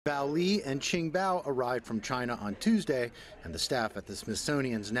Bao Li and Qing Bao arrived from China on Tuesday, and the staff at the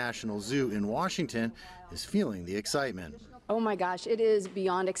Smithsonian's National Zoo in Washington is feeling the excitement. Oh my gosh, it is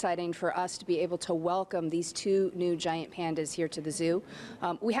beyond exciting for us to be able to welcome these two new giant pandas here to the zoo.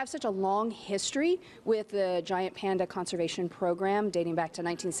 We have such a long history with the giant panda conservation program dating back to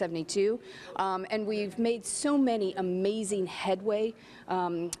 1972, and we've made so many amazing headway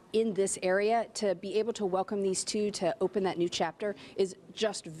in this area. To be able to welcome these two to open that new chapter is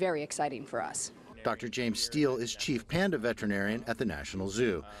just very exciting for us. Dr. James Steele is chief panda veterinarian at the National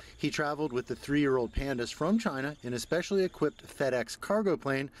Zoo. He traveled with the 3-year-old pandas from China in a specially equipped FedEx cargo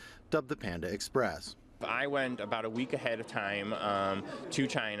plane dubbed the Panda Express. I went about a week ahead of time to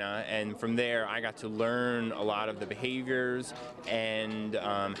China, and from there I got to learn a lot of the behaviors and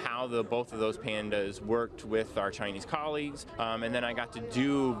how both of those pandas worked with our Chinese colleagues, and then I got to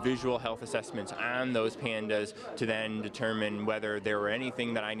do visual health assessments on those pandas to then determine whether there were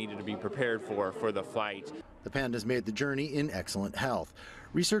anything that I needed to be prepared for the flight. The pandas made the journey in excellent health.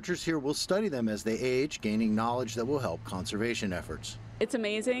 Researchers here will study them as they age, gaining knowledge that will help conservation efforts. It's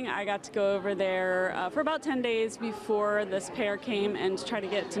amazing. I got to go over there for about 10 days before this pair came and try to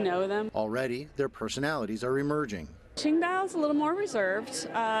get to know them. Already, their personalities are emerging. Qing Bao's a little more reserved.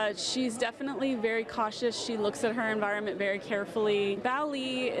 She's definitely very cautious. She looks at her environment very carefully. Bao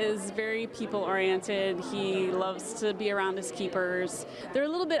Li is very people-oriented. He loves to be around his keepers. They're a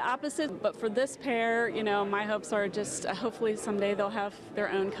little bit opposite, but for this pair, you know, my hopes are just hopefully someday they'll have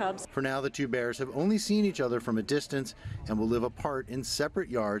their own cubs. For now, the two bears have only seen each other from a distance and will live apart in separate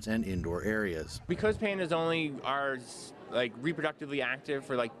yards and indoor areas. Because pandas only are reproductively active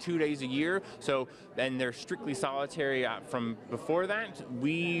for 2 days a year, and they're strictly solitary from before that,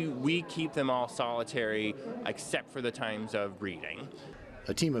 we keep them all solitary except for the times of breeding.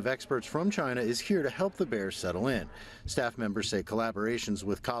 A team of experts from China is here to help the bears settle in. Staff members say collaborations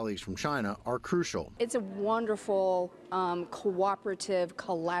with colleagues from China are crucial. It's a wonderful, cooperative,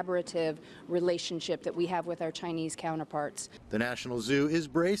 collaborative relationship that we have with our Chinese counterparts. The National Zoo is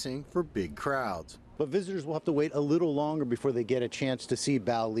bracing for big crowds. But visitors will have to wait a little longer before they get a chance to see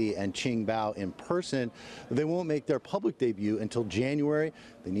Bao Li and Qing Bao in person. They won't make their public debut until January.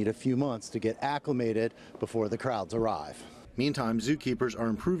 They need a few months to get acclimated before the crowds arrive. Meantime, zookeepers are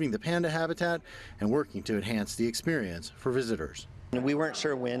improving the panda habitat and working to enhance the experience for visitors. We weren't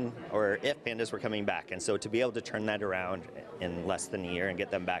sure when or if pandas were coming back, and so to be able to turn that around in less than a year and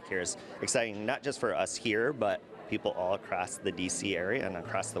get them back here is exciting, not just for us here, but people all across the DC area and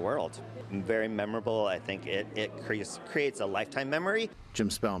across the world. Very memorable. I think it creates a lifetime memory. Jim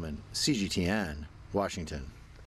Spellman, CGTN, Washington.